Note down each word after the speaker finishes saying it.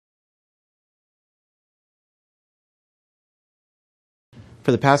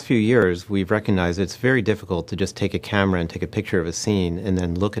For the past few years, we've recognized it's very difficult to just take a camera and take a picture of a scene and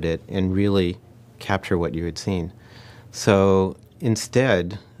then look at it and really capture what you had seen. So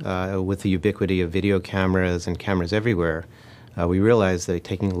instead, with the ubiquity of video cameras and cameras everywhere, we realized that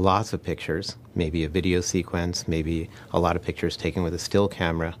taking lots of pictures, maybe a video sequence, maybe a lot of pictures taken with a still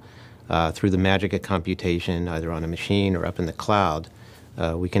camera, through the magic of computation, either on a machine or up in the cloud,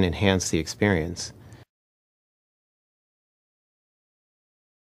 we can enhance the experience.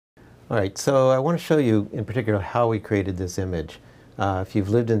 All right, so I want to show you in particular how we created this image. If you've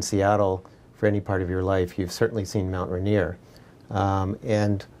lived in Seattle for any part of your life, you've certainly seen Mount Rainier.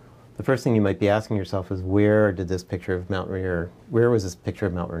 And the first thing you might be asking yourself is, where was this picture of Mount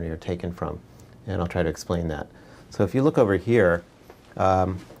Rainier taken from? And I'll try to explain that. So if you look over here, what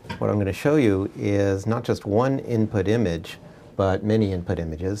I'm going to show you is not just one input image, but many input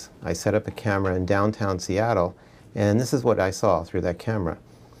images. I set up a camera in downtown Seattle, and this is what I saw through that camera.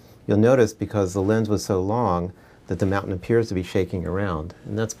 You'll notice, because the lens was so long, that the mountain appears to be shaking around.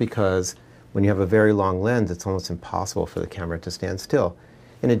 And that's because when you have a very long lens, it's almost impossible for the camera to stand still.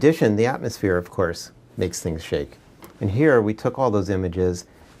 In addition, the atmosphere, of course, makes things shake. And here we took all those images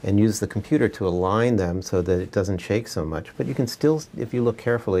and used the computer to align them so that it doesn't shake so much. But you can still, if you look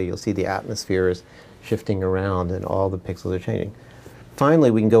carefully, you'll see the atmosphere is shifting around and all the pixels are changing. Finally,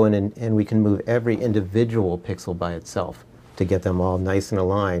 we can go in and we can move every individual pixel by itself to get them all nice and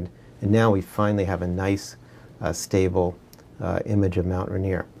aligned. And now we finally have a nice, stable image of Mount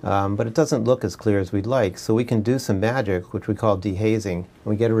Rainier. But it doesn't look as clear as we'd like, so we can do some magic, which we call dehazing, and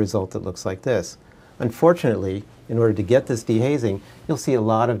we get a result that looks like this. Unfortunately, in order to get this dehazing, you'll see a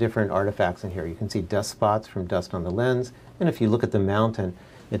lot of different artifacts in here. You can see dust spots from dust on the lens, and if you look at the mountain,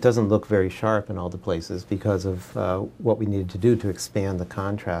 it doesn't look very sharp in all the places because of what we needed to do to expand the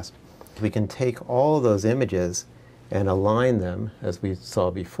contrast. We can take all of those images and align them, as we saw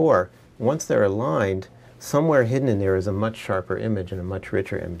before. Once they're aligned, somewhere hidden in there is a much sharper image and a much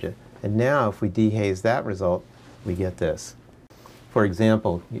richer image. And now, if we dehaze that result, we get this. For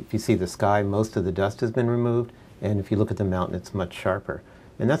example, if you see the sky, most of the dust has been removed, and if you look at the mountain, it's much sharper.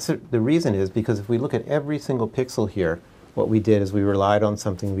 And that's the reason is because if we look at every single pixel here, what we did is we relied on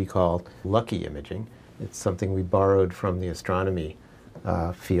something we call lucky imaging. It's something we borrowed from the astronomy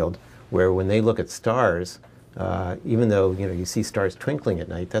field, where when they look at stars, even though you see stars twinkling at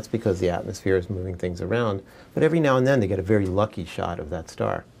night, that's because the atmosphere is moving things around. But every now and then they get a very lucky shot of that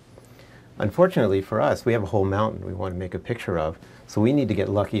star. Unfortunately for us, we have a whole mountain we want to make a picture of, so we need to get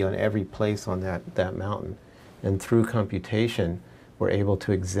lucky on every place on that mountain. And through computation, we're able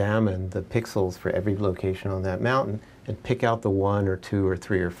to examine the pixels for every location on that mountain and pick out the 1 or 2 or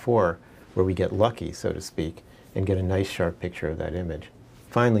 3 or 4 where we get lucky, so to speak, and get a nice sharp picture of that image.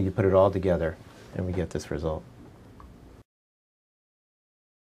 Finally, you put it all together and we get this result.